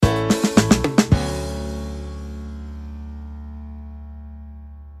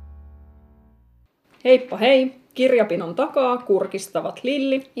Heippa hei! Kirjapinon takaa kurkistavat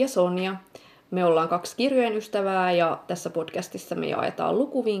Lilli ja Sonja. Me ollaan 2 kirjojen ystävää ja tässä podcastissa me jaetaan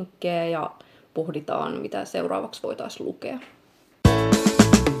lukuvinkkejä ja pohditaan, mitä seuraavaksi voitaisiin lukea.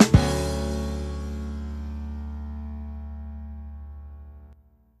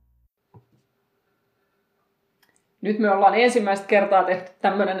 Nyt me ollaan ensimmäistä kertaa tehty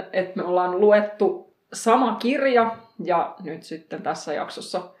tämmöinen, että me ollaan luettu sama kirja ja nyt sitten tässä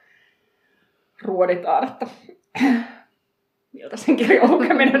jaksossa ruoditaan, että miltä sen kirjan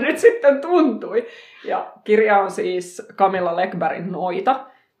lukeminen nyt sitten tuntui. Ja kirja on siis Camilla Läckbergin Noita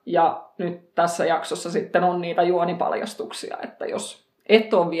ja nyt tässä jaksossa sitten on niitä juonipaljastuksia, että jos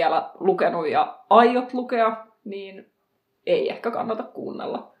et ole vielä lukenut ja aiot lukea, niin ei ehkä kannata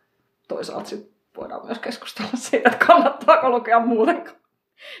kuunnella. Toisaalta sitten voidaan myös keskustella siitä, että kannattaako lukea muutenkaan.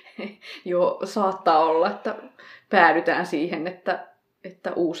 Joo, saattaa olla, että päädytään siihen, että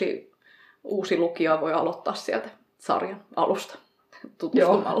uusi lukija voi aloittaa sieltä sarjan alusta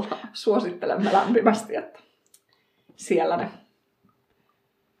tutustumalla. Joo, suosittelemme lämpimästi, että siellä ne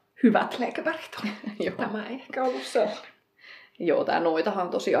hyvät Läckbergit on. Tämä ei ehkä ollut sellainen. Joo, tämä Noitahan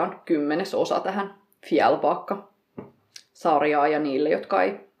on tosiaan 10. osa tähän Fjällbacka-sarjaan ja niille,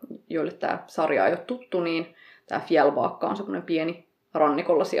 joille tämä sarja ei ole tuttu, niin tämä Fjällbacka on semmoinen pieni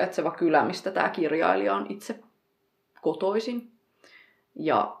rannikolla sijaitseva kylä, mistä tämä kirjailija on itse kotoisin.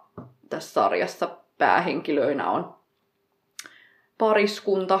 Ja tässä sarjassa päähenkilöinä on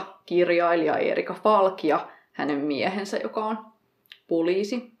pariskunta, kirjailija Erika Falk ja hänen miehensä, joka on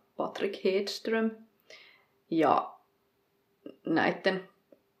poliisi, Patrick Hedström. Ja näiden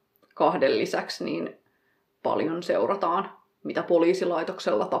 2 lisäksi niin paljon seurataan, mitä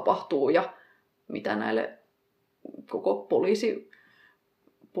poliisilaitoksella tapahtuu ja mitä näille koko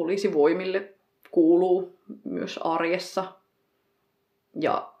poliisivoimille kuuluu myös arjessa.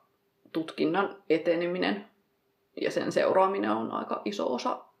 Ja tutkinnan eteneminen ja sen seuraaminen on aika iso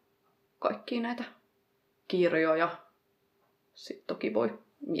osa kaikkia näitä kirjoja. Sitten toki voi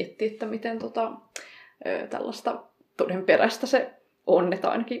miettiä, että miten tällaista todenperäistä se on, että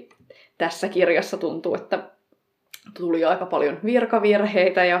ainakin tässä kirjassa tuntuu, että tuli aika paljon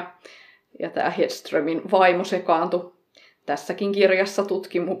virkavirheitä ja tämä Hedströmin vaimo sekaantui tässäkin kirjassa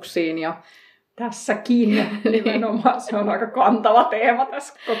tutkimuksiin. Ja tässäkin nimenomaan se on aika kantava teema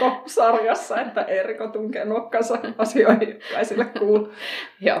tässä koko sarjassa, että Erika tunkee nokkansa asioihin, jotka ei sille kuulu.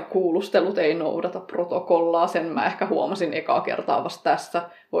 Ja kuulustelut ei noudata protokollaa, sen mä ehkä huomasin ekaa kertaa vasta tässä.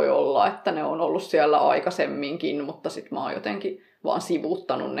 Voi olla, että ne on ollut siellä aikaisemminkin, mutta sitten mä oon jotenkin vaan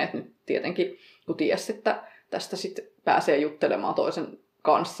sivuuttanut ne. Nyt tietenkin, kun tiesi, että tästä sitten pääsee juttelemaan toisen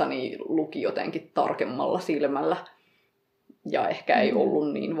kanssa, niin luki jotenkin tarkemmalla silmällä. Ja ehkä ei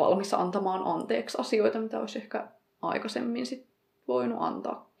ollut niin valmis antamaan anteeksi asioita, mitä olisi ehkä aikaisemmin sit voinut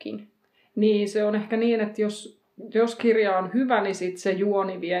antaakin. Niin, se on ehkä niin, että jos kirja on hyvä, niin sit se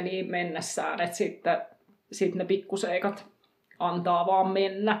juoni vie niin mennessään, että sitten ne pikkuseikat antaa vaan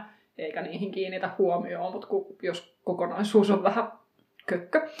mennä, eikä niihin kiinnitä huomioon. Mutta jos kokonaisuus on vähän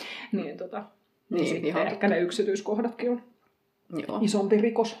kökkö, niin sitten ihan ehkä ne yksityiskohdatkin on isompi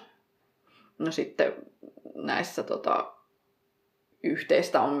rikos. No sitten näissä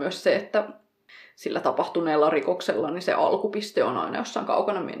yhteistä on myös se, että sillä tapahtuneella rikoksella niin se alkupiste on aina jossain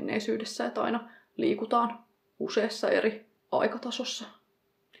kaukana menneisyydessä, että aina liikutaan useassa eri aikatasossa.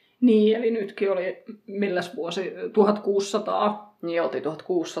 Niin, eli nytkin oli milläs vuosi? 1600? Niin, oltiin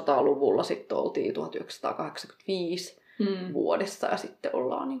 1600-luvulla, sitten oltiin 1985 vuodessa ja sitten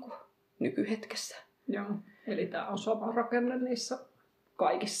ollaan niin kuin nykyhetkessä. Joo, eli tämä on sama rakenne niissä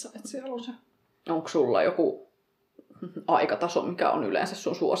kaikissa, että siellä on se. Onko sulla joku aikataso, mikä on yleensä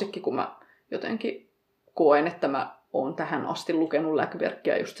sun suosikki, kun mä jotenkin koen, että mä oon tähän asti lukenut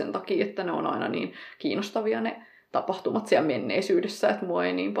Läckbergia just sen takia, että ne on aina niin kiinnostavia ne tapahtumat siellä menneisyydessä, että mua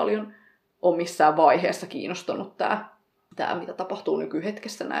ei niin paljon ole missään vaiheessa kiinnostanut tää mitä tapahtuu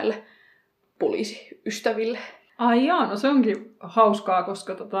nykyhetkessä näille poliisiystäville. Ai jaa, no se onkin hauskaa,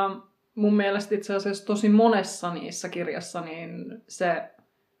 koska mun mielestä itse asiassa tosi monessa niissä kirjassa niin se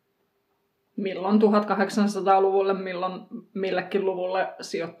milloin 1800-luvulle, milloin millekin luvulle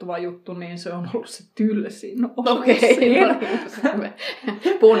sijoittuva juttu, niin se on ollut se tylsin osuus. Okei, no niin, me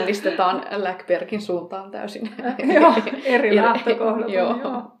ponnistetaan Läckbergin suuntaan täysin. Joo, eri lähtökohdat.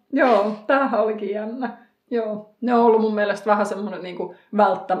 Joo, tämähän olikin jännä. Joo, ne on ollut mun mielestä vähän semmoinen niinku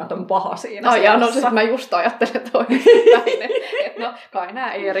välttämätön paha siinä. No ja no siis mä just ajattelen näin, että no kai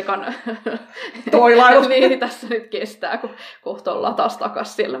nää Eerikan toilailut niin tässä nyt kestää, kun kohta ollaan taas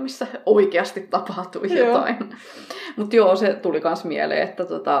takas siellä, missä oikeasti tapahtui jotain. Mutta joo, se tuli kans mieleen,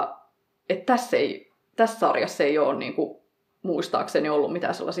 että tässä sarjassa ei ole niinku muistaakseni ollut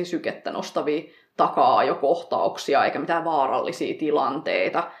mitään sellaisia sykettä nostavia taka-ajokohtauksia, eikä mitään vaarallisia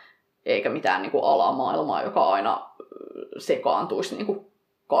tilanteita, eikä mitään niin kuin alamaailmaa, joka aina sekaantuisi niin kuin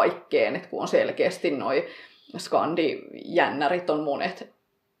kaikkeen, että kun on selkeästi noi skandijännärit on monet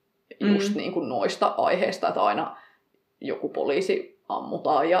just niin kuin noista aiheista, että aina joku poliisi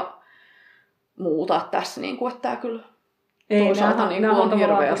ammutaan ja muuta. Että tässä niin kuin, että tämä kyllä ei, toisaalta niin kuin on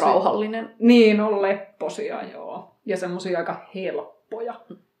hirveän rauhallinen. Niin, on lepposia, joo. Ja semmosia aika helppoja.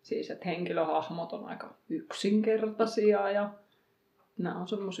 Siis, että henkilöhahmot on aika yksinkertaisia ja nämä on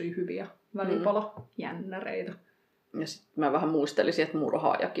semmosia hyviä välipalajännäreitä. Ja sitten mä vähän muistelisin, että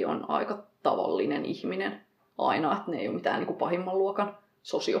murhaajakin on aika tavallinen ihminen aina, että ne ei ole mitään niin kuin pahimman luokan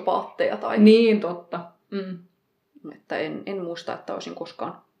sosiopaatteja. Tai... Niin, totta. Että en muista, että olisin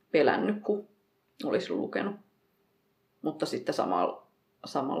koskaan pelännyt, kun olisin lukenut. Mutta sitten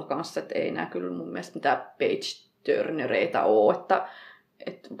samalla kanssa, että ei nämä kyllä mun mielestä mitään page-turnereita ole,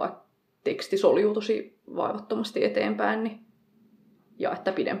 että vaikka teksti soljuu tosi vaivattomasti eteenpäin, niin, ja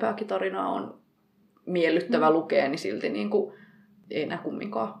että pidempääkin tarinaa on miellyttävä lukea, niin silti niin kuin, ei nämä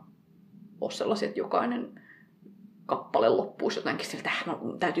kumminkaan ole sellaisia, että jokainen kappale loppuisi jotenkin siltä, no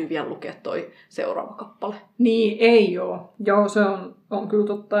täytyy vielä lukea toi seuraava kappale. Niin, ei oo. Joo, se on kyllä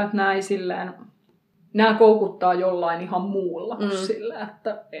totta, että nämä koukuttaa jollain ihan muulla kuin sillä,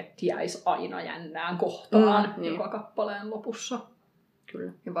 että jäisi aina jännään kohtaan joka kappaleen lopussa.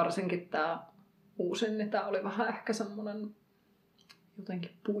 Kyllä. Ja varsinkin tämä uusin, niin tämä oli vähän ehkä semmoinen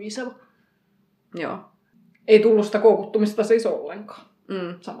jotenkin puiseva. Joo. Ei tullut sitä koukuttumista siis ollenkaan.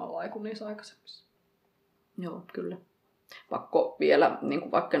 Samalla lailla kuin niissä aikaisemmissa. Joo, kyllä. Pakko vielä, niin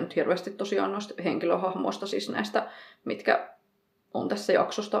kuin vaikka nyt hirveästi tosiaan noista henkilöhahmoista, siis näistä, mitkä on tässä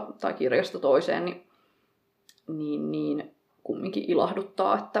jaksosta tai kirjasta toiseen, niin kumminkin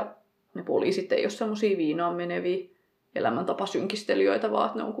ilahduttaa, että ne poliisit ei ole semmosia viinaan meneviä elämäntapasynkistelijöitä, vaan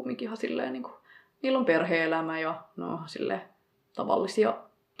että ne on kumminkin ihan silleen, niin kuin, niillä on perhe-elämä ja ne on silleen tavallisia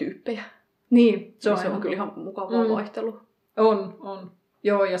tyyppejä. Niin, se on kyllä ihan mukavaa vaihtelua. On.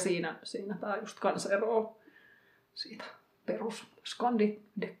 Joo, ja siinä tämä just kans eroaa siitä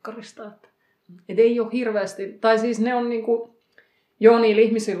perusskandidekkarista, että ei ole hirveästi, tai siis ne on niinku, joo, niillä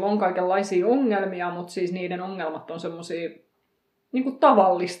ihmisillä on kaikenlaisia ongelmia, mutta siis niiden ongelmat on semmosia niinku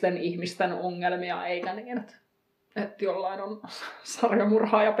tavallisten ihmisten ongelmia, eikä niin, että jollain on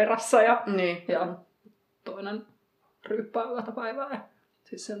sarjamurhaaja perässä ja toinen ryyppää yötä päivää ja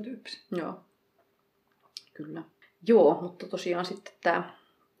siis sen tyyppisiä. Joo, kyllä. Joo, mutta tosiaan sitten tämä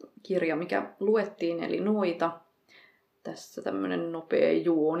kirja, mikä luettiin, eli Noita. Tässä tämmöinen nopea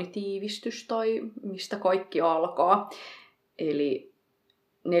juonitiivistys tai mistä kaikki alkaa. Eli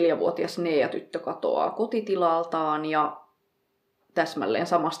 4-vuotias Nea-tyttö katoaa kotitilaltaan ja täsmälleen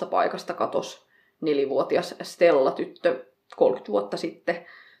samasta paikasta katosi 4-vuotias Stella-tyttö 30 vuotta sitten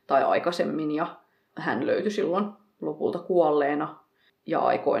tai aikaisemmin. Ja hän löytyi silloin lopulta kuolleena ja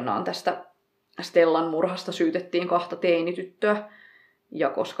aikoinaan tästä Stellan murhasta syytettiin 2 teinityttöä. Ja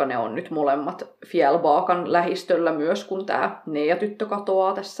koska ne on nyt molemmat Fjällbakan lähistöllä myös, kun tämä Nea-tyttö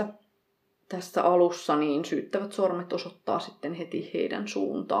katoaa tässä alussa, niin syyttävät sormet osoittaa sitten heti heidän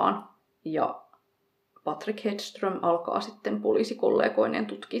suuntaan. Ja Patrick Hedström alkaa sitten poliisikollegoineen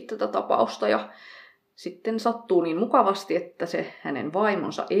tutkia tätä tapausta. Ja sitten sattuu niin mukavasti, että se hänen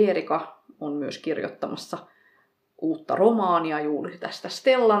vaimonsa Eerika on myös kirjoittamassa uutta romaania juuri tästä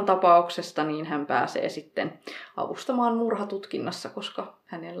Stellan tapauksesta, niin hän pääsee sitten avustamaan murhatutkinnassa, koska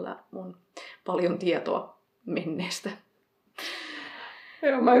hänellä on paljon tietoa menneestä.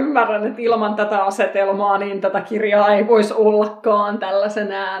 Joo, mä ymmärrän, että ilman tätä asetelmaa niin tätä kirjaa ei voisi ollakaan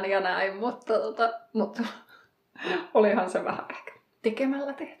tällaisenään ja näin, mutta olihan se vähän ehkä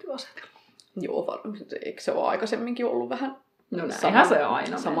tekemällä tehty asetelma. Joo, varmasti. Eikö se ole aikaisemminkin ollut vähän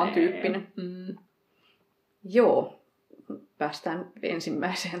samantyyppinen? Joo, päästään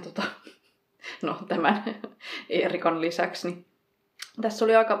ensimmäiseen tämän Eerikan lisäksi. Niin tässä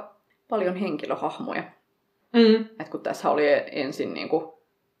oli aika paljon henkilöhahmoja. Et kun tässä oli ensin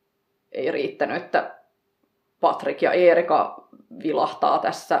ei riittänyt, että Patrick ja Eerika vilahtaa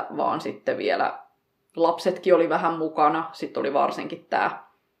tässä, vaan sitten vielä lapsetkin oli vähän mukana. Sitten oli varsinkin tämä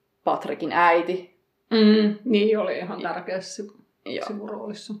Patrickin äiti. Niin oli ihan tärkeässä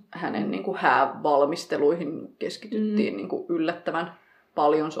sivuroolissa. Hänen häävalmisteluihin keskityttiin yllättävän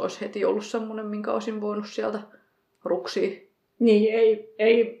paljon. Se olisi heti ollut semmoinen, minkä olisin voinut sieltä ruksia. Niin,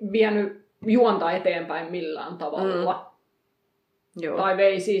 ei vienyt juonta eteenpäin millään tavalla. Joo. Tai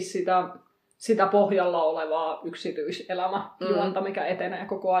vei siis sitä pohjalla olevaa yksityiselämäjuonta, mikä etenee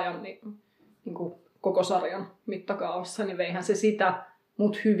koko ajan niin kuin koko sarjan mittakaavassa, niin veihän se sitä,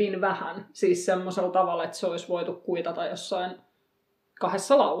 mutta hyvin vähän. Siis semmoisella tavalla, että se olisi voitu kuitata jossain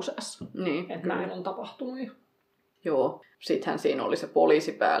 2 lauseessa, Niin, että näin on tapahtunut. Joo. Sittenhän siinä oli se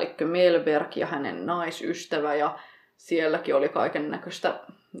poliisipäällikkö Melberg ja hänen naisystävä ja sielläkin oli kaiken näköistä,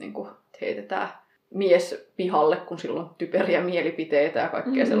 niin kuin heitetään mies pihalle, kun silloin typeriä mielipiteitä ja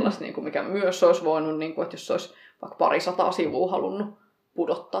kaikkea sellaista, niin kuin mikä myös olisi voinut, niin kuin, että jos olisi vaikka 200 sivua halunnut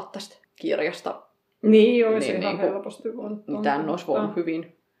pudottaa tästä kirjasta. Niin, olisi niin, ihan niin helposti voinut. Mitään olisi voinut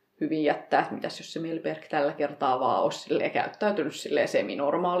hyvin jättää, että mitäs jos se Melberg tällä kertaa vaan olisi käyttäytynyt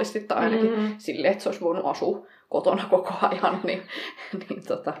seminormaalisti tai ainakin silleen, että se olisi voinut asua kotona koko ajan, niin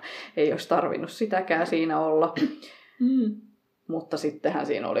ei olisi tarvinnut sitäkään siinä olla. Mutta sittenhän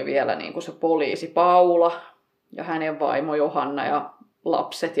siinä oli vielä niin kuin se poliisi Paula ja hänen vaimo Johanna ja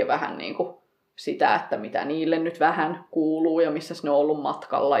lapset ja vähän niin kuin sitä, että mitä niille nyt vähän kuuluu ja missä ne on ollut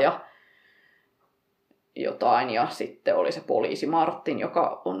matkalla ja jotain. Ja sitten oli se poliisi Martin,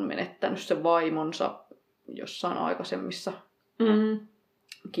 joka on menettänyt sen vaimonsa jossain aikaisemmissa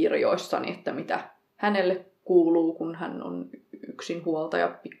kirjoissani, että mitä hänelle kuuluu, kun hän on yksinhuoltaja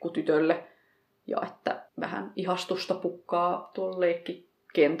pikkutytölle. Ja että vähän ihastusta pukkaa tuolla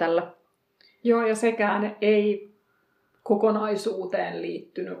leikkikentällä. Joo, ja sekään ei kokonaisuuteen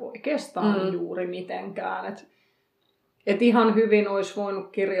liittynyt oikeastaan juuri mitenkään. Et ihan hyvin olisi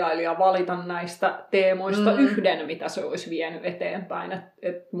voinut kirjailija valita näistä teemoista yhden, mitä se olisi vienyt eteenpäin.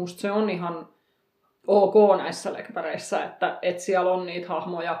 Et musta se on ihan ok näissä lekpäreissä, että siellä on niitä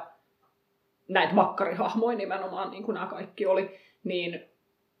hahmoja, näitä makkarihahmoja nimenomaan, niin kuin nämä kaikki oli, niin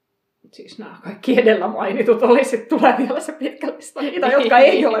siis nämä kaikki edellä mainitut oli, sitten tulee vielä se pitkä lista niitä, jotka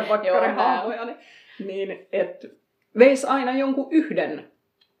ei ole makkarihahmoja, niin että veisi aina jonkun yhden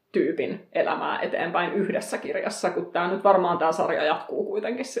tyypin elämää eteenpäin yhdessä kirjassa, kun tämä nyt varmaan tämä sarja jatkuu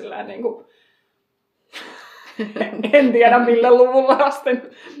kuitenkin silleen niin kuin en tiedä millä luvulla asti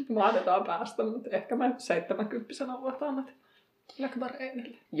mahdetaan päästä, mutta ehkä me 70-vuotiaana luetaan näitä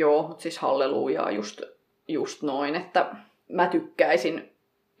lekpäreille. Joo, mutta siis hallelujaa just noin, että mä tykkäisin,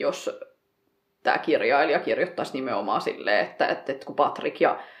 jos tämä kirjailija kirjoittaisi nimenomaan silleen, että kun Patrick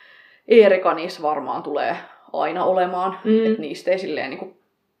ja Erika niissä varmaan tulee aina olemaan, että niistä ei silleen niin kuin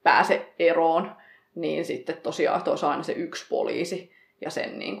pääse eroon, niin sitten tosiaan että olisi aina se yksi poliisi ja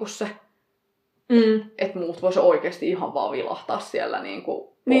sen niin kuin se, että muut voisi oikeasti ihan vaan vilahtaa siellä niin kuin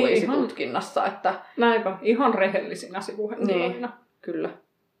poliisitutkinnassa. Niin, että näinpä, ihan rehellisinä sivuhenkilöinä. Niin, kyllä.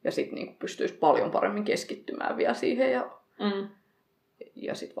 Ja sitten niin pystyisi paljon paremmin keskittymään vielä siihen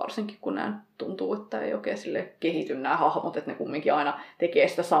ja sitten varsinkin, kun nämä tuntuu, että ei oikein sille kehity nämä hahmot, että ne kumminkin aina tekee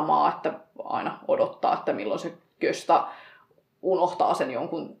sitä samaa, että aina odottaa, että milloin se Gösta unohtaa sen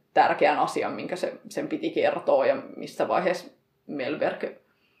jonkun tärkeän asian, minkä sen piti kertoa, ja missä vaiheessa Melberg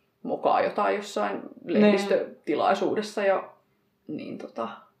mokaa jotain jossain lehdistötilaisuudessa, ja niin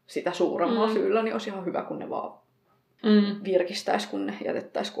sitä suuremmalla syyllä niin olisi ihan hyvä, kun ne vaan virkistäisi, kun ne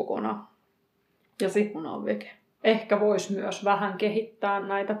jätettäisiin kokonaan veke. Ehkä voisi myös vähän kehittää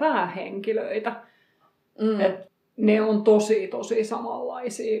näitä päähenkilöitä. Et ne on tosi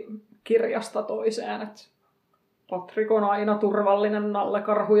samanlaisia kirjasta toiseen. Et Patrick on aina turvallinen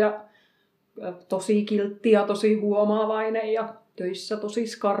nallekarhu ja tosi kiltti ja tosi huomaavainen ja töissä tosi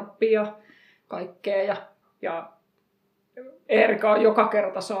skarppi ja kaikkea. Ja Erika joka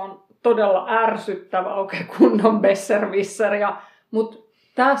kerta se on todella ärsyttävä kunnon besserwisser. Mutta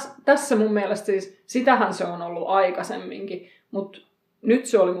tässä mun mielestä siis, sitähän se on ollut aikaisemminkin, mutta nyt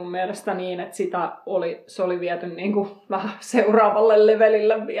se oli mun mielestä niin, että se oli viety niinku vähän seuraavalle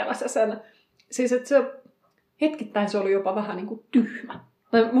levelille vielä se sen. Siis että se hetkittäin se oli jopa vähän niinku tyhmä.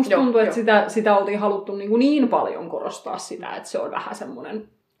 Musta tuntuu, että sitä oltiin haluttu niin paljon korostaa sitä, että se on vähän semmoinen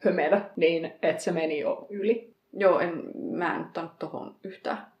hömelö, niin että se meni jo yli. Joo, mä en ottanut tohon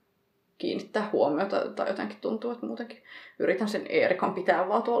yhtään kiinnittää huomiota, tai jotenkin tuntuu, että muutenkin yritän sen Erikan pitää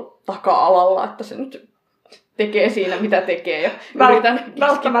vaan tuolla taka-alalla, että se nyt tekee siinä, mitä tekee. Ja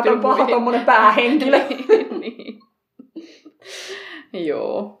välttämätön paha tommonen päähenkilö. Niin.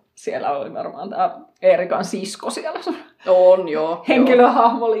 Joo. Siellä oli varmaan tää Erikan sisko siellä on, joo.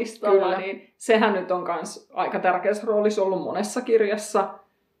 henkilöhahmolistalla, niin sehän nyt on kans aika tärkeässä roolissa ollut monessa kirjassa,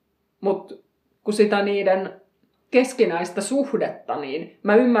 mutta kun sitä niiden keskinäistä suhdetta, niin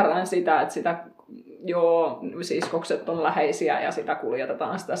mä ymmärrän sitä, että sitä siskokset on läheisiä ja sitä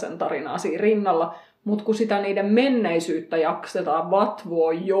kuljetetaan sitä sen tarinaa siinä rinnalla, mutta kun sitä niiden menneisyyttä jaksetaan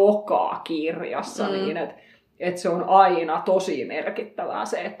vatvoa joka kirjassa, niin että se on aina tosi merkittävää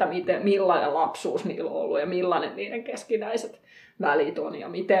se, että millainen lapsuus niillä on ollut ja millainen niiden keskinäiset välit on ja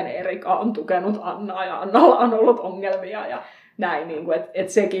miten Erika on tukenut Annaa ja Annalla on ollut ongelmia ja näin, niin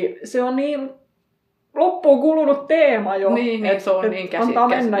että sekin, se on niin loppuun kulunut teema jo. Niin, se on niin antaa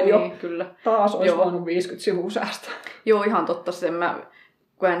mennä jo. Niin, kyllä. Taas olisi voinut 50 sivua säästää. Joo, ihan totta.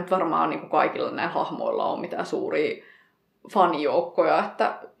 Kun ei nyt varmaan niin kuin kaikilla näillä hahmoilla on mitään suuria fanijoukkoja,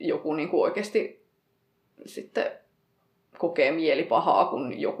 että joku niin kuin oikeasti sitten kokee mielipahaa,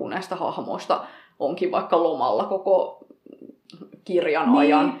 kun joku näistä hahmoista onkin vaikka lomalla koko kirjan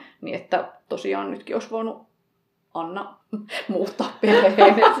ajan, niin että tosiaan nytkin olisi voinut Anna muuttaa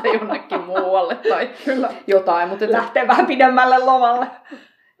perheensä jonnekin muualle tai kyllä jotain. Mutta lähtee vähän pidemmälle lomalle.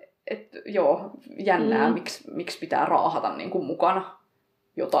 Joo, jännää, miksi pitää raahata niin kuin mukana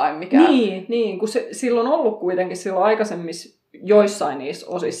jotain, mikä... Niin, kun silloin on ollut kuitenkin silloin aikaisemmissa joissain niissä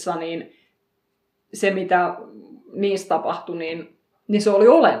osissa, niin se mitä niissä tapahtui, niin se oli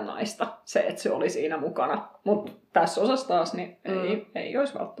olennaista, se, että se oli siinä mukana. Mutta tässä osassa taas niin ei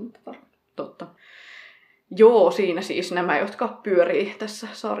olisi välttämättä tarvinnut. Totta. Joo, siinä siis nämä, jotka pyörii tässä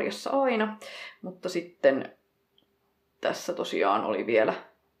sarjassa aina. Mutta sitten tässä tosiaan oli vielä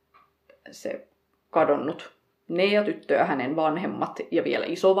se kadonnut Nea-tyttö ja hänen vanhemmat ja vielä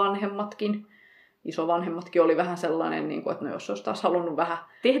isovanhemmatkin. Isovanhemmatkin oli vähän sellainen, että jos olisi taas halunnut vähän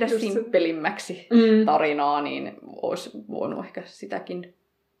tehdä simppelimmäksi tarinaa, niin olisi voinut ehkä sitäkin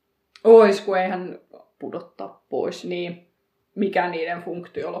kun eihän pudottaa pois. Niin, mikä niiden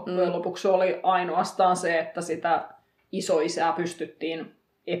funktio loppujen lopuksi oli ainoastaan se, että sitä isoisää pystyttiin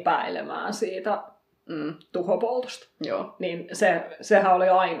epäilemään siitä tuhopoltosta. Joo. Niin sehän oli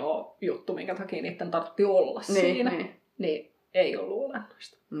ainoa juttu, minkä takia niiden tarvitsi olla siinä. Niin ei ollut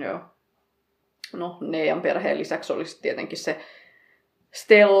olennaista. Joo. No, Nean perheen lisäksi olisi tietenkin se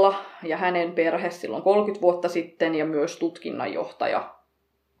Stella ja hänen perhe silloin 30 vuotta sitten ja myös tutkinnanjohtaja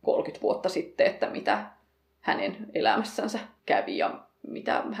 30 vuotta sitten, että mitä hänen elämässänsä kävi ja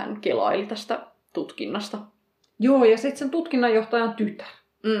mitä hän kelaili tästä tutkinnasta. Joo, ja sitten sen tutkinnanjohtajan tytär.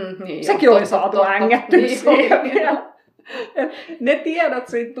 Niin, sekin oli saatu ängettyä siihen. Ne tiedot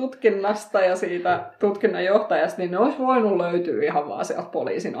siitä tutkinnasta ja siitä tutkinnanjohtajasta, niin ne olisi voinut löytyä ihan vaan sieltä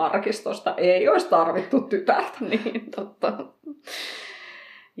poliisin arkistosta. Ei olisi tarvittu tytärtä. Niin, totta.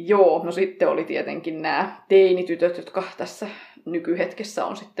 Joo, no sitten oli tietenkin nämä teinitytöt, jotka tässä nykyhetkessä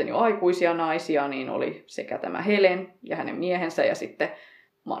on sitten jo aikuisia naisia, niin oli sekä tämä Helen ja hänen miehensä ja sitten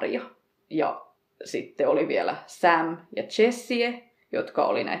Maria. Ja sitten oli vielä Sam ja Jessie, jotka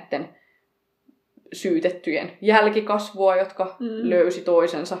oli näiden syytettyjen jälkikasvua, jotka löysi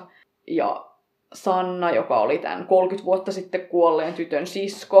toisensa. Ja Sanna, joka oli tämän 30 vuotta sitten kuolleen tytön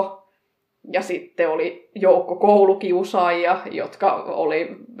sisko. Ja sitten oli joukko koulukiusaajia, jotka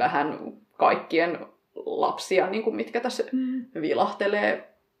oli vähän kaikkien lapsia, niin kuin mitkä tässä vilahtelee.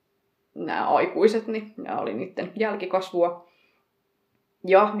 Nämä aikuiset, niin nämä oli niiden jälkikasvua.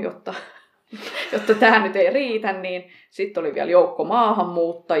 Ja jotta tämä nyt ei riitä, niin sitten oli vielä joukko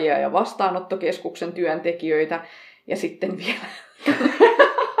maahanmuuttajia ja vastaanottokeskuksen työntekijöitä. Ja sitten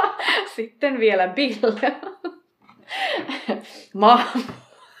vielä Bill.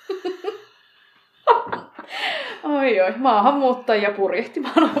 Maahanmuuttajia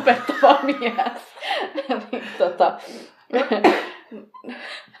purjehtimaan opettava mies.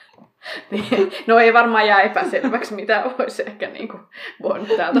 Niin, no ei varmaan jää epäselväksi, mitä voisi ehkä voinut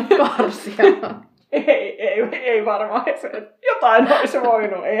täältä karsia. Ei varmaan se. Jotain olisi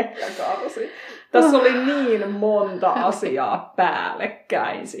voinut ehkä karsia. Tässä oli niin monta asiaa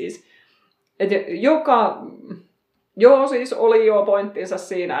päällekkäin siis. Siis oli jo pointtinsa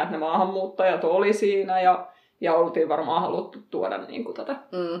siinä, että ne maahanmuuttajat oli siinä ja oltiin varmaan haluttu tuoda tätä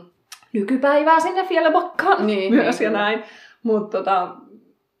nykypäivää sinne Fjällbackaan myös ja näin. Mutta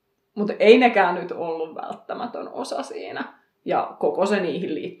ei nekään nyt ollut välttämätön osa siinä. Ja koko se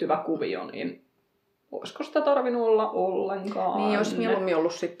niihin liittyvä kuvio, niin olisiko sitä tarvinnut olla ollenkaan? Niin, olisi mieluummin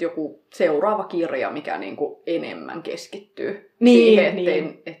ollut sitten joku seuraava kirja, mikä enemmän keskittyy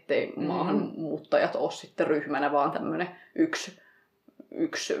siihen, ettei maahanmuuttajat ole sitten ryhmänä, vaan tämmöinen yksi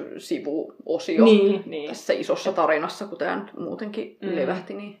sivuosio tässä isossa tarinassa, kun tämä muutenkin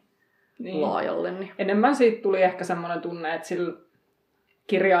levähti niin laajalle. Niin. Enemmän siitä tuli ehkä semmoinen tunne, että sillä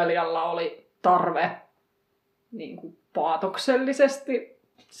kirjailijalla oli tarve paatoksellisesti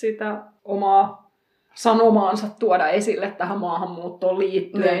sitä omaa sanomaansa tuoda esille tähän maahanmuuttoon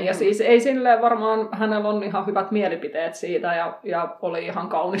liittyen. Ja siis ei silleen varmaan, hänellä on ihan hyvät mielipiteet siitä ja oli ihan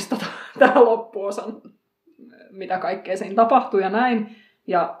kaunista tähän loppuosan, mitä kaikkea siinä tapahtui ja näin.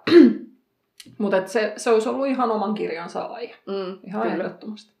 Mutta se olisi ollut ihan oman kirjansa aihe. Ihan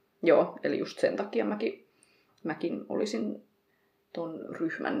ehdottomasti. Joo, eli just sen takia mäkin olisin ton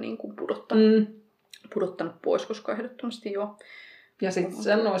ryhmän pudottanut pois, koska ehdottomasti joo. Ja sitten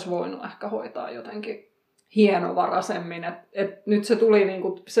sen olisi voinut ehkä hoitaa jotenkin hienovaraisemmin. Et nyt se tuli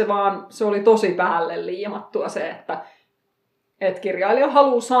niinku, se oli tosi päälle liimattua se, että kirjailija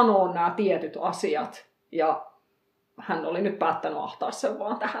haluaa sanoa nämä tietyt asiat ja hän oli nyt päättänyt ahtaa sen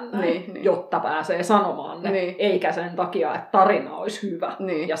vaan tähän näin, jotta pääsee sanomaan ne, eikä sen takia, että tarina olisi hyvä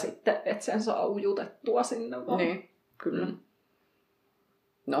ja sitten, että sen saa ujutettua sinne vaan. Niin, kyllä.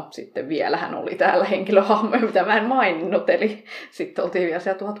 No, sitten vielähän oli täällä henkilöhahmoja, mitä mä en maininnut, eli sitten oltiin vielä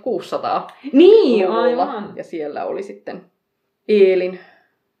siellä 1600 Niin, aivan. Ja siellä oli sitten Eelin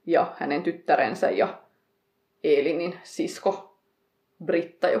ja hänen tyttärensä ja Eelinin sisko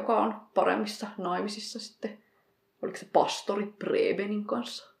Britta, joka on paremmissa naimisissa sitten. Oliko se pastori Prebenin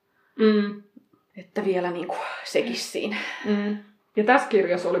kanssa? Että vielä niin kuin sekin siinä. Ja tässä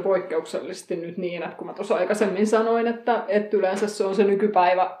kirjassa oli poikkeuksellisesti nyt niin, että kun mä tuossa aikaisemmin sanoin, että yleensä se on se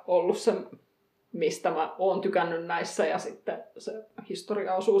nykypäivä ollut se, mistä mä oon tykännyt näissä, ja sitten se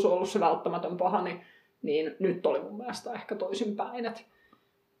historiaosuus on ollut se välttämätön paha, niin nyt oli mun mielestä ehkä toisinpäin,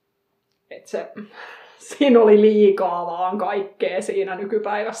 että siinä oli liikaa vaan kaikkea siinä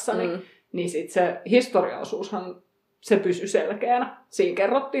nykypäivässä, niin sitten se historiaosuushan se pysyi selkeänä. Siinä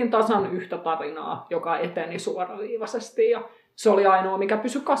kerrottiin tasan yhtä tarinaa, joka eteni suoraviivaisesti, ja se oli ainoa, mikä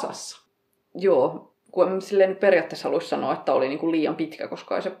pysyi kasassa. Joo, kun silleen periaatteessa haluaisi sanoa, että oli niinku liian pitkä,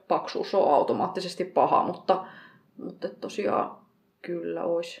 koska ei se paksuus ole automaattisesti paha, mutta tosiaan kyllä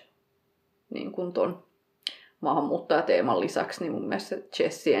olisi niin kuin ton maahanmuuttajateeman lisäksi, niin mun mielestä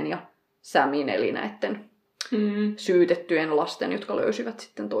Jessien ja Samin, eli näiden syytettyjen lasten, jotka löysivät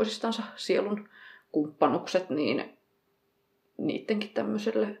sitten toisistansa sielun kumppanukset, niin niidenkin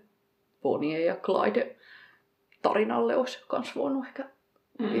tämmöiselle Bonnie ja Clyde tarinalle olisi myös voinut ehkä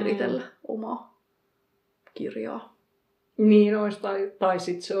viritellä omaa kirjaa. Niin olisi, tai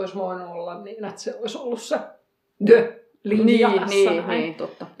sitten se olisi voinut olla niin, että se olisi ollut se linja tässä. Niin,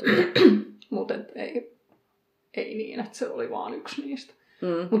 totta. Mutta ei niin, että se oli vaan yksi niistä.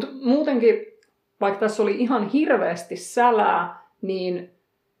 Mutta muutenkin, vaikka tässä oli ihan hirveästi sälää, niin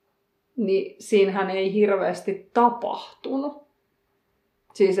siinähän ei hirveästi tapahtunut.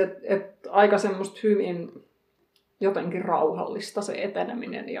 Siis, että aika semmoista hyvin jotenkin rauhallista se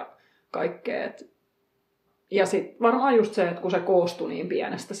eteneminen ja kaikkea. Ja sitten varmaan just se, että kun se koostui niin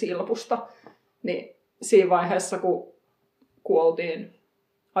pienestä silpusta, niin siinä vaiheessa, kun oltiin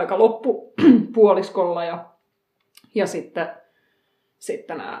aika loppupuoliskolla ja sitten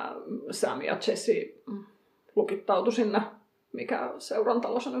nämä Sam ja Jesse lukittautui sinne, mikä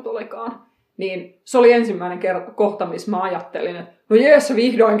seurantalossa nyt olikaan, niin se oli ensimmäinen kohta, missä mä ajattelin, että no jees,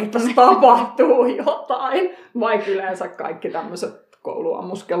 vihdoinkin tässä tapahtuu jotain. Vaikka yleensä kaikki tämmöiset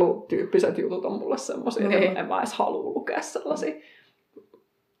kouluammuskelutyyppiset jutut on mulle semmoisia, että en mä edes halua lukea sellaisia.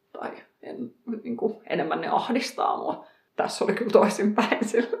 Tai enemmän ne ahdistaa mua. Tässä oli kyllä toisinpäin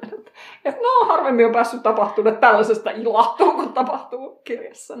silleen, että no harvemmin on päässyt tapahtumaan, että tällaisesta ilahtuu, kun tapahtuu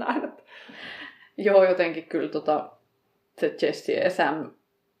kirjassa näin. Että. Joo, jotenkin kyllä se Jesse ja Sam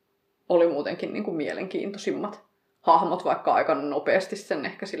oli muutenkin niin kuin mielenkiintoisimmat hahmot, vaikka aika nopeasti sen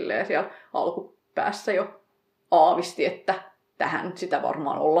ehkä silleen siellä alkupäässä jo aavisti, että tähän sitä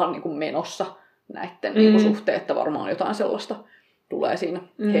varmaan ollaan niin kuin menossa näiden niin kuin suhteen, että varmaan jotain sellaista tulee siinä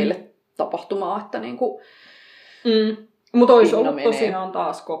heille tapahtumaan, että niin kuin mutta olisi ollut tosiaan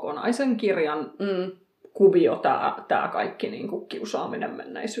taas kokonaisen kirjan kuvio tämä kaikki niin kuin kiusaaminen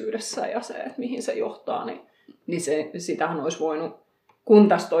menneisyydessä ja se, että mihin se johtaa, niin sitähän olisi voinut, kun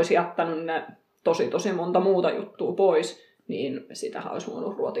tästä olisi jättänyt ne tosi monta muuta juttua pois, niin sitähän olisi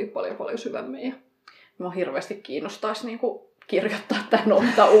voinut ruotia paljon syvemmin. Minua hirveästi kiinnostaisi niin kuin kirjoittaa tämän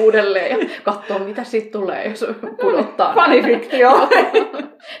ottaa uudelleen ja katsoa, mitä siitä tulee, jos pudottaa. Fanifiktio!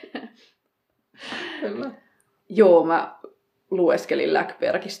 Joo, mä lueskelin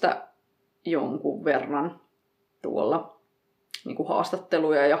Läckbergistä jonkun verran tuolla niin kuin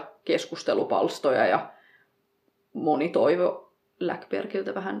haastatteluja ja keskustelupalstoja ja moni toivo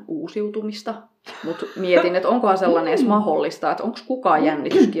Läckbergiltä vähän uusiutumista. Mutta mietin, että onkohan sellainen edes mahdollista, että onko kukaan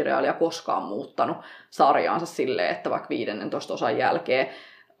jännityskirjailija koskaan muuttanut sarjaansa silleen, että vaikka 15 osan jälkeen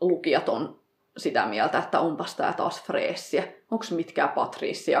lukijat on sitä mieltä, että onpas tää taas freessiä. Onko mitkään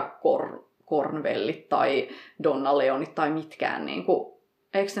Patricia Cornwellit tai Donna Leonit tai mitkään, niin kuin,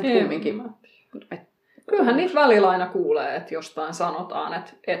 eikö ne kumminkin? Kyllähän niitä välillä aina kuulee, että jostain sanotaan,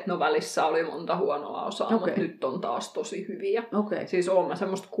 että no välissä oli monta huonoa osaa, mutta nyt on taas tosi hyviä. Siis oon mä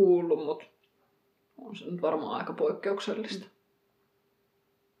semmoista kuullut, mutta on se nyt varmaan aika poikkeuksellista.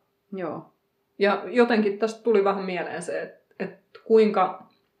 Joo. Ja jotenkin tästä tuli vähän mieleen se, että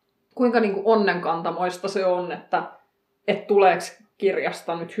kuinka niin kuin onnenkantamoista se on, että tuleeko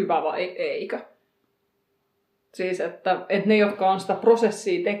kirjasta nyt hyvä vai eikö. Siis, että ne, jotka on sitä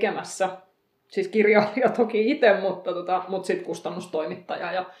prosessia tekemässä, siis kirjailija toki itse, mutta sitten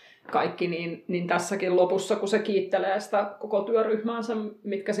kustannustoimittaja ja kaikki, niin tässäkin lopussa, kun se kiittelee sitä koko työryhmäänsä,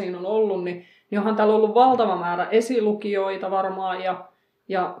 mitkä siinä on ollut, niin onhan täällä ollut valtava määrä esilukijoita varmaan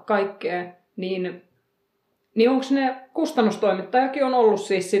ja kaikkea, niin onko ne kustannustoimittajakin on ollut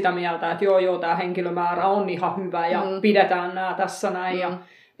siis sitä mieltä, että joo, tämä henkilömäärä on ihan hyvä ja pidetään nämä tässä näin.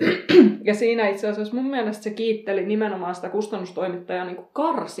 Ja siinä itse asiassa mun mielestä se kiitteli nimenomaan sitä kustannustoimittajaa niin kuin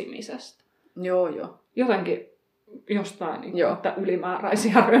karsimisesta. Joo. Jotenkin jostain, että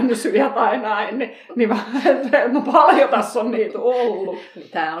ylimääräisiä rönsyjä tai näin, niin paljon tässä on niitä ollut.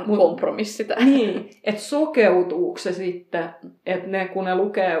 Tämä on kompromissi tämä. Niin, että sokeutuuko se sitten, että ne kun ne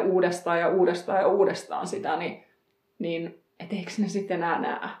lukee uudestaan ja uudestaan ja uudestaan sitä, niin et eikö ne sitten enää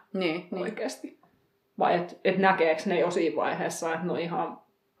näe oikeasti? Vai et näkeekö ne jo siinä vaiheessa, että no ihan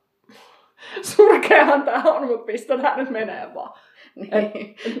surkeahan tämä on, mutta pistetään nyt menee vaan.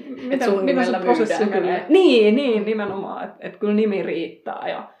 Että sun nimellä myydään kyllä. Niin, nimenomaan. Että kyllä nimi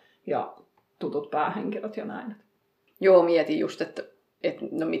riittää ja tutut päähenkilöt ja näin. Joo, mietin just, että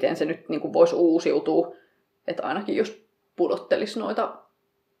no miten se nyt niin kuin voisi uusiutua. Että ainakin jos pudottelisi noita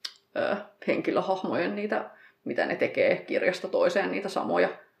henkilöhahmojen niitä, mitä ne tekee kirjasta toiseen, niitä samoja.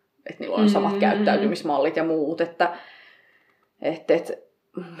 Että niillä on samat käyttäytymismallit ja muut. Että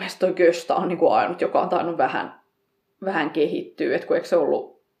mun mielestä toi Gösta on niin kuin ainut, joka on tainnut vähän kehittyy, että kun eikö se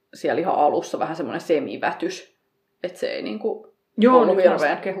ollut siellä ihan alussa vähän semmoinen semivätys, että se ei niinku ollut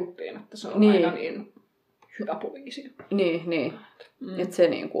hirveän kehuttiin, että se on aina niin hyvä poliisi. Niin. Että se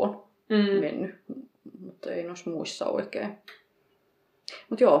niinku on mennyt, mutta ei noissa muissa oikein.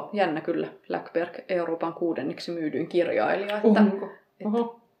 Mutta joo, jännä kyllä. Läckberg Euroopan 6. myydyin kirjailija, että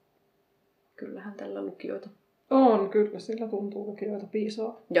kyllähän tällä lukijoita. On, kyllä, sillä tuntuu lukijoita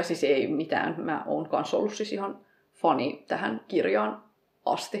piisaa. Ja siis ei mitään, mä oon kanssa ollut siis ihan fani tähän kirjaan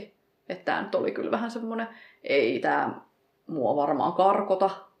asti. Että tää nyt oli kyllä vähän semmonen, ei tää mua varmaan karkota.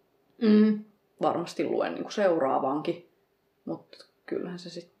 Varmasti luen niinku seuraavankin. Mutta kyllähän se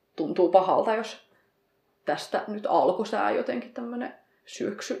sitten tuntuu pahalta, jos tästä nyt alkusää jotenkin tämmönen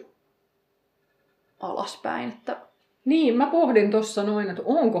syöksy alaspäin. Että niin, mä pohdin tossa noin, että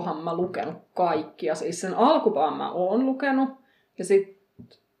onkohan mä lukenut kaikkia. Siis sen alkupään mä oon lukenut.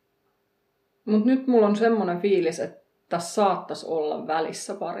 Mutta nyt mulla on semmoinen fiilis, että tässä saattaisi olla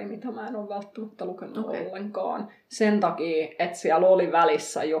välissä pari, mitä mä en ole välttämättä lukenut ollenkaan. Sen takia, että siellä oli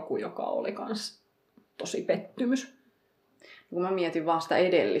välissä joku, joka oli kans tosi pettymys. Kun mä mietin vaan sitä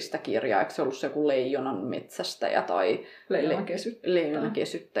edellistä kirjaa, eikö se ollut se joku Leijonan metsästäjä tai Leijonan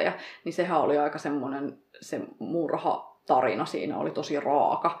kesyttäjä, niin sehän oli aika semmoinen, se murhatarina siinä oli tosi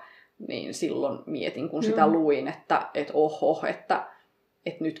raaka. Niin silloin mietin, kun sitä luin, että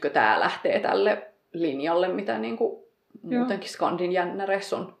nytkö tää lähtee tälle linjalle, mitä niinku muutenkin Skandin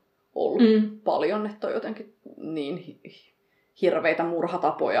jännäreissä on ollut paljon, että on jotenkin niin hirveitä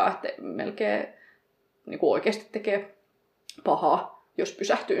murhatapoja, että melkein niinku oikeasti tekee pahaa, jos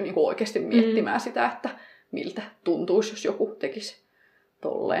pysähtyy niinku oikeasti miettimään sitä, että miltä tuntuisi, jos joku tekisi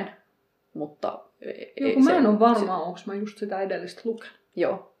tolleen. Mutta mä en ole varma, onko mä just sitä edellistä lukenut.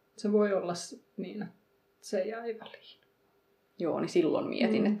 Joo. Se voi olla niin, että se jäi väliin. Joo, niin silloin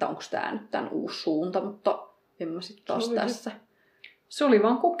mietin, että onko tämä nyt tämän uusi suunta, mutta en mä sitten taas tässä. Se oli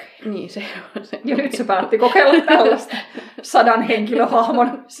vaan kokeilu. Niin, se ja nyt se päätti kokeilla tällaista 100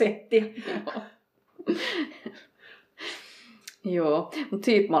 henkilöhahmon settiä. Joo, mutta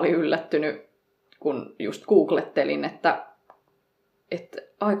siitä mä olin yllättynyt, kun just googlettelin, että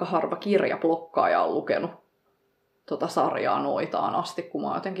aika harva kirjablokkaaja on lukenut tota sarjaa noitaan asti, kun mä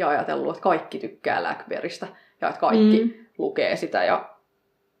oon jotenkin ajatellut, että kaikki tykkää Läckbergistä ja että kaikki lukee sitä ja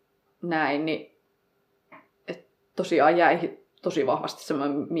näin, niin tosiaan jäi tosi vahvasti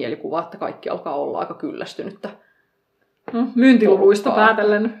semmoinen mielikuva, että kaikki alkaa olla aika kyllästynyttä. Myyntiluvuista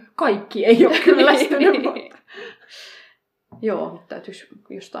päätellen kaikki ei ole kyllästynyt. Mutta joo, mutta täytyisi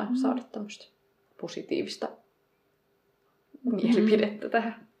jostain saada tämmöistä positiivista mielipidettä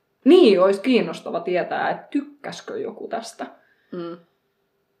tähän. Niin, olisi kiinnostava tietää, että tykkäskö joku tästä.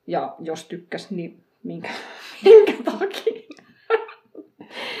 Ja jos tykkäs, niin minkä takia?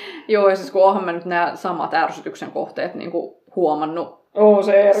 Joo, ja siis kun onhan mä nyt nämä samat ärsytyksen kohteet niin kuin huomannut.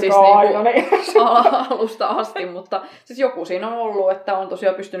 Se Erka siis aina. Alusta asti, mutta siis joku siinä on ollut, että on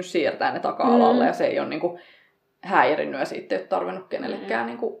tosiaan pystynyt siirtämään ne taka-alalle ja se ei ole niin kuin häirinnyt ja siitä ei ole tarvinnut kenellekään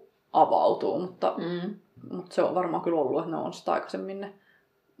niin kuin avautua, mutta se on varmaan kyllä ollut, että ne on sitä aikaisemmin ne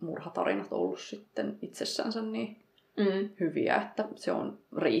murhatarinat ollut sitten itsessänsä niin hyviä, että se on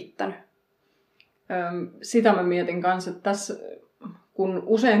riittänyt. Sitä mä mietin kanssa, että tässä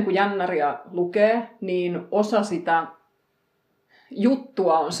kun jännäriä lukee, niin osa sitä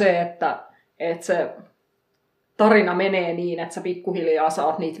juttua on se, että että se tarina menee niin, että sä pikkuhiljaa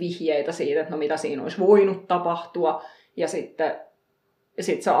saat niitä vihjeitä siitä, että no mitä siinä olisi voinut tapahtua, ja sitten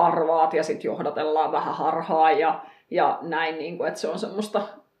sä arvaat, ja sitten johdatellaan vähän harhaan, ja näin, niin kuin, että se on semmoista,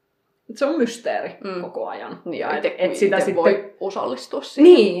 että se on mysteeri koko ajan. Niin, ja et sitä sitten voi osallistua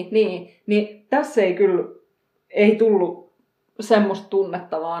siihen. Niin tässä ei tullut semmoista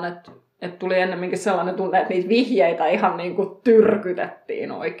tunnetta, vaan että tuli ennemminkin sellainen tunne, että niitä vihjeitä ihan niin kuin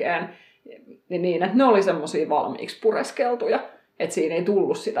tyrkytettiin oikein. Niin, että ne oli semmosia valmiiksi pureskeltuja. Että siinä ei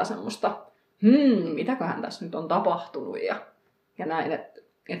tullut sitä semmoista, mitäköhän tässä nyt on tapahtunut ja näin. Että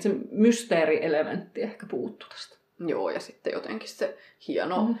se mysteerielementti ehkä puuttu tästä. Joo, ja sitten jotenkin se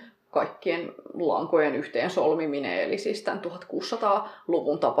hieno kaikkien lankojen yhteen solmiminen, eli siis tämän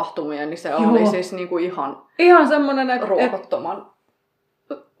 1600-luvun tapahtumia, niin se oli siis niinku ihan semmoinen, että ruokottoman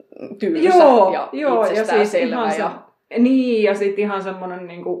tylsä ja itsestäänselvä. Ja sitten ihan semmoinen,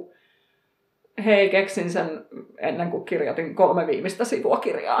 niinku, hei, keksin sen ennen kuin kirjoitin 3 viimeistä sivua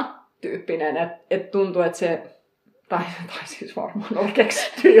kirjaan tyyppinen, että tuntuu, että se, tai siis varmaan oli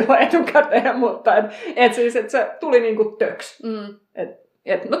keksitty jo etukäteen, mutta että se tuli niinku töks.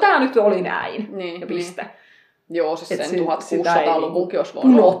 No tää nyt oli näin, ja piste. Niin. Joo, siis sen 1600-luvunkin olisi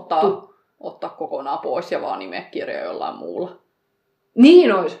voinut ottaa kokonaan pois ja vaan nimeä kirja jollain muulla.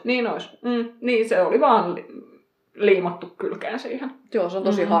 Niin ois. Niin, se oli vaan liimattu kylkeen siihen. Joo, se on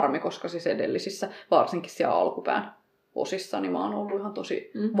tosi harmi, koska siis edellisissä, varsinkin siellä alkupään osissa, niin mä oon ollut ihan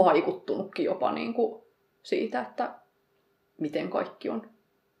tosi vaikuttunutkin jopa niin kuin siitä, että miten kaikki on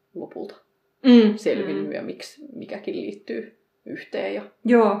lopulta selvinnyt ja miksi mikäkin liittyy yhteen. Ja...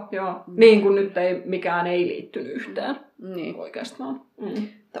 Joo. Niin kuin nyt mikään ei liittynyt yhteen oikeastaan.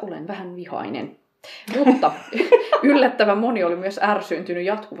 Että olen vähän vihainen. Mutta yllättävän moni oli myös ärsyyntynyt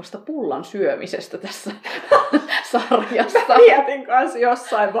jatkuvasta pullan syömisestä tässä sarjassa. Mietin kanssa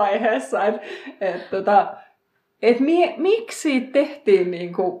jossain vaiheessa, että miksi tehtiin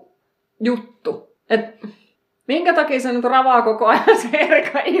niinku juttu. Minkä takia se nyt ravaa koko ajan se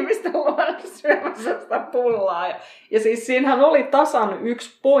Erika ihmisten luona syömässä sitä pullaa. Ja siis siinähän oli tasan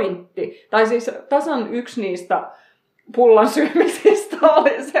yksi pointti, tai siis tasan yksi niistä pullan syömisistä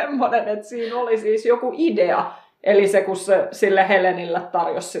oli semmoinen, että siinä oli siis joku idea. Eli se, kun se sille Helenille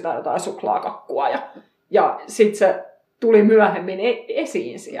tarjosi sitä jotain suklaakakkua ja sitten se tuli myöhemmin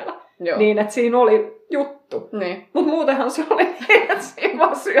esiin siellä. Joo. Niin, että siinä oli juttu. Niin. Mutta muutenhan se oli niin, että siinä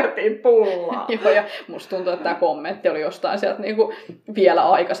vaan syötiin pullaa. Joo, ja musta tuntuu, että tämä kommentti oli jostain sieltä niinku vielä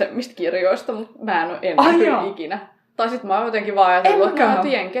aikaisemmista kirjoista, mutta mä en ole ikinä. Tai sitten mä oon jotenkin vaan ajatellut, että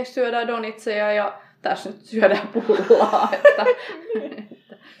Jenkeissä syödään donitseja ja tässä nyt syödään pullaa.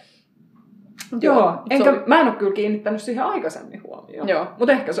 Joo, mä en ole kyllä kiinnittänyt siihen aikaisemmin huomioon.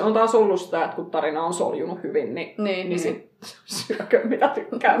 Mutta ehkä se on taas ollut sitä, että kun tarina on soljunut hyvin, niin sit syökö mitä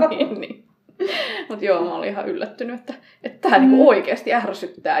tykkää. niin. Mutta joo, mä olin ihan yllättynyt, että tää niinku oikeasti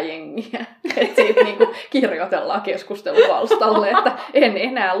ärsyttää jengiä. Että siitä niinku kirjoitellaan keskustelupalstalle, että en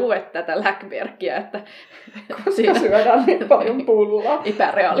enää lue tätä Läckbergia, että koska syödään niin paljon pullaa.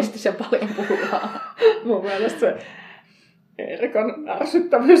 Epärealistisen paljon pullaa. Mun mielestä se Erikan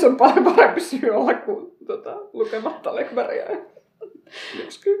ärsyttävyys on paljon parempi syy olla kuin lukematta Läckbergia.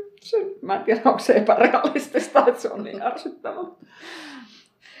 Mä en tiedä, onko se epärealistista, että se on niin ärsyttävä.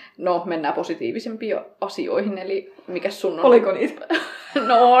 No, mennään positiivisempiin asioihin, eli mikä sun on? Oliko niitä?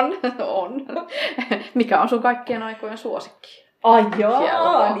 No on. Mikä on sun kaikkien aikojen suosikki? Ai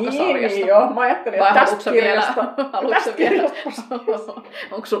jaa, niin joo. Mä ajattelin, että tästä kirjasta.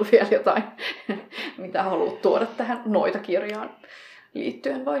 Onko sulla vielä jotain, mitä haluat tuoda tähän noita kirjaan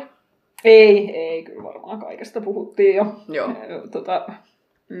liittyen vai? Ei, kyllä varmaan kaikesta puhuttiin jo. Joo.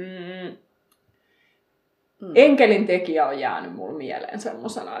 Enkelin tekijä on jäänyt mulle mieleen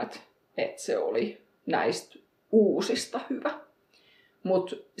semmosena, että se oli näistä uusista hyvä.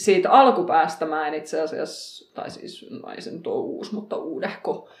 Mutta siitä alkupäästä mä en itse asiassa, tai siis ei se nyt ole uusi, mutta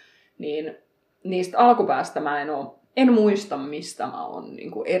uudehko, niin niistä alkupäästä mä en muista, mistä mä oon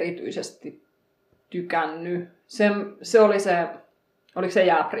niinku erityisesti tykännyt. Se oli oliko se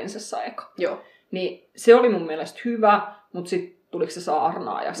Jääprinsessa eka? Joo. Niin se oli mun mielestä hyvä, mutta sitten tuliko se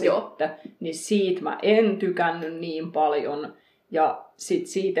Saarnaaja sitten, niin siitä mä en tykännyt niin paljon. Ja sitten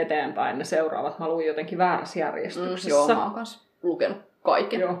siitä eteenpäin ne seuraavat mä luin jotenkin väärässä järjestyksessä. Joo, mä oon kanssa lukenut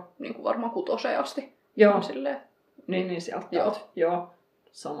kaiken, niin kuin varmaan 6 asti. Joo, silleen. niin sieltä. Joo,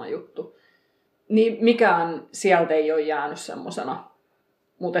 sama juttu. Niin mikään sieltä ei ole jäänyt semmosena,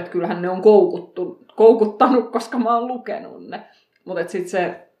 mutta kyllähän ne on koukuttanut, koska mä oon lukenut ne. Mutta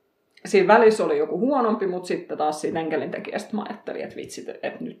sitten siinä välissä oli joku huonompi, mutta sitten taas siitä Enkelin tekijästä mä ajattelin, että vitsit,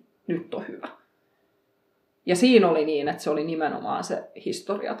 että nyt on hyvä. Ja siinä oli niin, että se oli nimenomaan se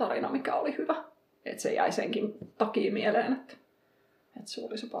historiatarina, mikä oli hyvä. Että se jäi senkin takia mieleen, että se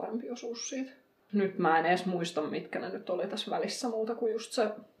oli se parempi osuus siitä. Nyt mä en edes muista, mitkä ne nyt oli tässä välissä muuta kuin just se...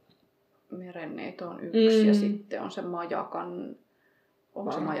 Merenneito on yksi ja sitten on se Majakan...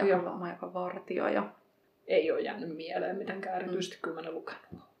 Onko se Majakan vartija ja... Ei ole jäänyt mieleen mitenkään erityisesti, kyllä mä ne lukenut.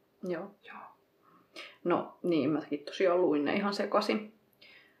 Joo. No niin, mäkin tosiaan luin ne ihan sekaisin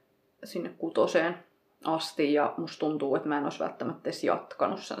sinne 6 asti ja musta tuntuu, että mä en olisi välttämättä edes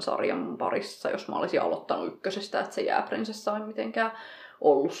jatkanut sen sarjan parissa, jos mä olisin aloittanut 1, että se Jääprinsessa ei mitenkään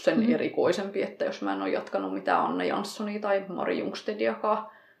ollut sen erikoisempi, että jos mä en ole jatkanut mitään Anne Janssonia tai Mari Ljungstediakaan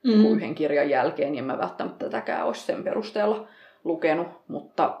yhden kirjan jälkeen, niin en mä välttämättä tätäkään olisi sen perusteella lukenut,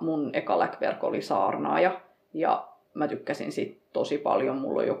 mutta mun eka Läckberg oli Saarnaaja ja mä tykkäsin siitä tosi paljon.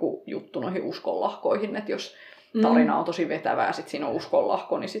 Mulla on joku juttu noihin uskonlahkoihin, että jos tarina on tosi vetävää ja sit siinä on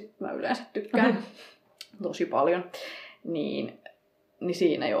uskonlahko, niin sit mä yleensä tykkään tosi paljon. Niin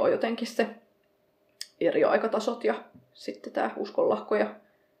siinä jo jotenkin se eri aikatasot ja sitten tää uskonlahko ja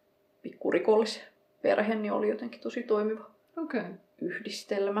pikkurikollisperhe niin oli jotenkin tosi toimiva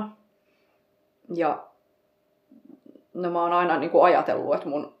yhdistelmä. Ja no mä oon aina niin kuin ajatellut, että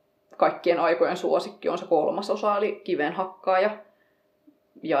mun kaikkien aikojen suosikki on se 3. osa, eli Kivenhakkaaja.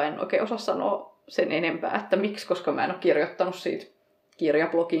 Ja en oikein osaa sanoa sen enempää, että miksi, koska mä en ole kirjoittanut siitä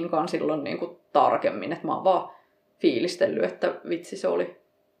kirjablogiinkaan silloin niin kuin tarkemmin. Että mä oon vaan fiilistellyt, että vitsi, se oli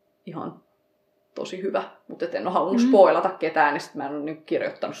ihan tosi hyvä. Mutta en ole halunnut spoilata ketään, niin sit mä en ole niin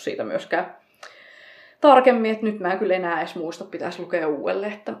kirjoittanut siitä myöskään tarkemmin. Että nyt mä en kyllä enää edes muista, pitäisi lukea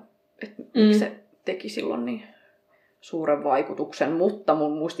uudelleen, että miksi se teki silloin niin suuren vaikutuksen, mutta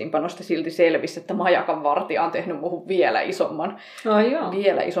mun muistiinpanosta silti selvisi, että Majakan vartija on tehnyt muuhun vielä isomman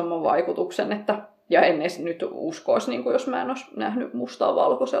vaikutuksen, että, ja en edes nyt uskoisi, niin kuin jos mä en olisi nähnyt mustaa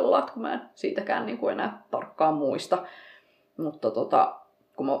valkoisella, että kun mä en siitäkään niin kuin enää tarkkaan muista, mutta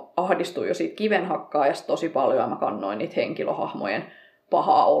kun mä ahdistuin jo siitä Kivenhakkaajasta tosi paljon ja mä kannoin niitä henkilöhahmojen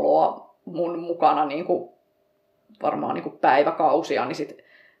pahaa oloa mun mukana niin kuin, varmaan niin kuin päiväkausia, niin sit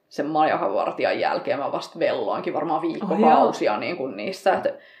sen Majakan vartijan jälkeen mä vasta velloinkin varmaan viikkokausia niin kuin niissä,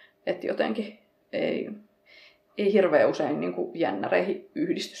 että jotenkin ei hirveän usein niin kuin jännäreihin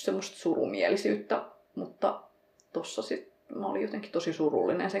yhdisty semmoista surumielisyyttä, mutta tossa sit mä olin jotenkin tosi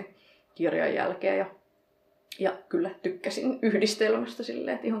surullinen sen kirjan jälkeen ja kyllä tykkäsin yhdistelmästä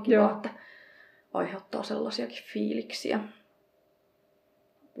silleen, että ihan kiva, että aiheuttaa sellaisiakin fiiliksiä.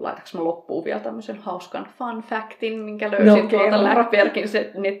 Laitaks mä loppuun vielä tämmöisen hauskan fun factin, minkä löysin tuolta Läckbergin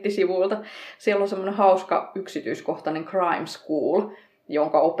nettisivuilta. Siellä on semmoinen hauska yksityiskohtainen crime school,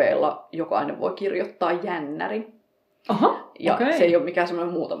 jonka opeilla jokainen voi kirjoittaa jännärin. Aha, ja se ei ole mikään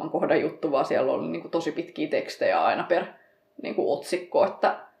semmoinen muutaman kohdan juttu, vaan siellä oli niinku tosi pitkiä tekstejä aina per niinku otsikko,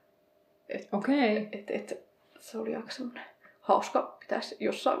 että se oli aika semmoinen hauska, pitäisi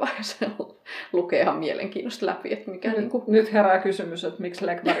jossain vaiheessa lukea ihan mielenkiinnosta läpi, että mikä niinku... Nyt herää kysymys, että miksi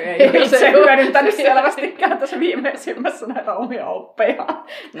Läckberg ei ole itse hyödyntänyt selvästikään tässä viimeisimmässä näitä omia oppejaan.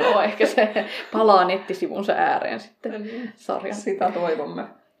 No ehkä se palaa nettisivunsa ääreen sitten sarjan. Sitä toivomme.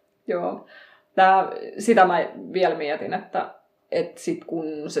 Joo. Sitä mä vielä mietin, että sit kun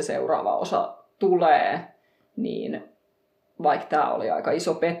se seuraava osa tulee, niin vaikka tämä oli aika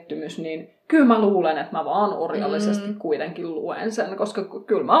iso pettymys, niin kyllä mä luulen, että mä vaan orjallisesti kuitenkin luen sen, koska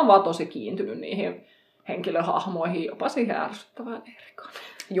kyllä mä oon vaan tosi kiintynyt niihin henkilöhahmoihin, jopa siihen ärsyttävään Erikaan.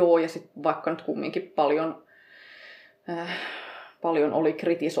 Joo, ja sitten vaikka nyt kumminkin paljon oli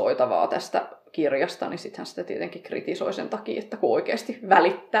kritisoitavaa tästä kirjasta, niin sittenhän sitä tietenkin kritisoi sen takia, että kun oikeasti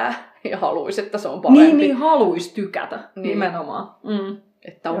välittää ja haluaisi, että se on parempi. Niin haluaisi tykätä, nimenomaan.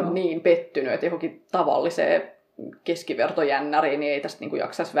 Että on niin pettynyt, että johonkin tavalliseen keskivertojännäriin, niin ei tästä niinku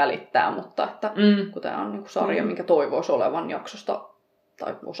jaksaisi välittää, mutta että kun tämä on niinku sarja, minkä toivoisi olevan jaksosta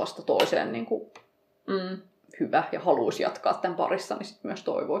tai osasta toiseen niinku hyvä ja haluaisi jatkaa tämän parissa, niin sitten myös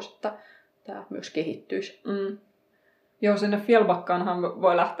toivoisi, että tämä myös kehittyisi. Joo, sinne Fjällbackaanhan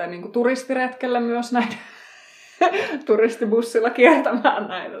voi lähteä niinku turistiretkelle myös näitä turistibussilla kiertämään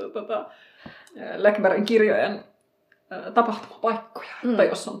näitä Läckbergin kirjojen tapahtumapaikkoja. Tai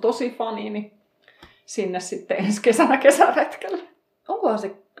jos on tosi fani, niin sinne sitten ensi kesänä kesäretkelle. Onkohan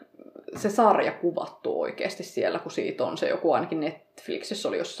se sarja kuvattu oikeasti siellä, kun siitä on se joku ainakin Netflixissä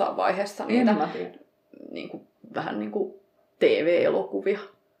oli jossain vaiheessa niitä vähän niin kuin TV-elokuvia.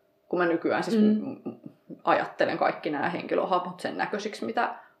 Kun mä nykyään siis ajattelen kaikki nämä henkilöhahmot sen näköisiksi,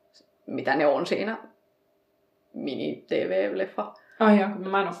 mitä ne on siinä mini-TV-leffa. Ai jaa, kun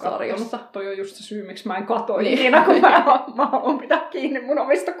mä en ole sarjassa. Toi on just se syy, miksi mä en katoi ikinä, kun mä haluan pitää kiinni mun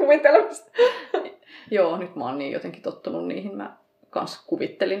omista kuvitelmista. Joo, nyt mä oon niin jotenkin tottunut niihin. Mä kans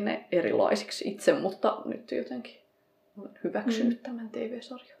kuvittelin ne erilaisiksi itse, mutta nyt jotenkin olen hyväksynyt tämän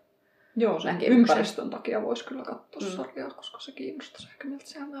TV-sarjan. Joo, sen ympäristön takia voisi kyllä katsoa sarjaa, koska se kiinnostaisi ehkä miltä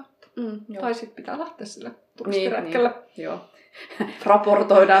se näyttää. Tai sitten pitää lähteä sille turistiretkelle. Niin, joo.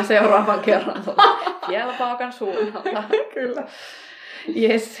 Raportoidaan seuraavan kerran Fjällbackan suunnalta. Kyllä.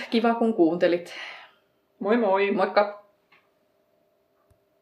 Jes, kiva kun kuuntelit. Moi moi! Moikka!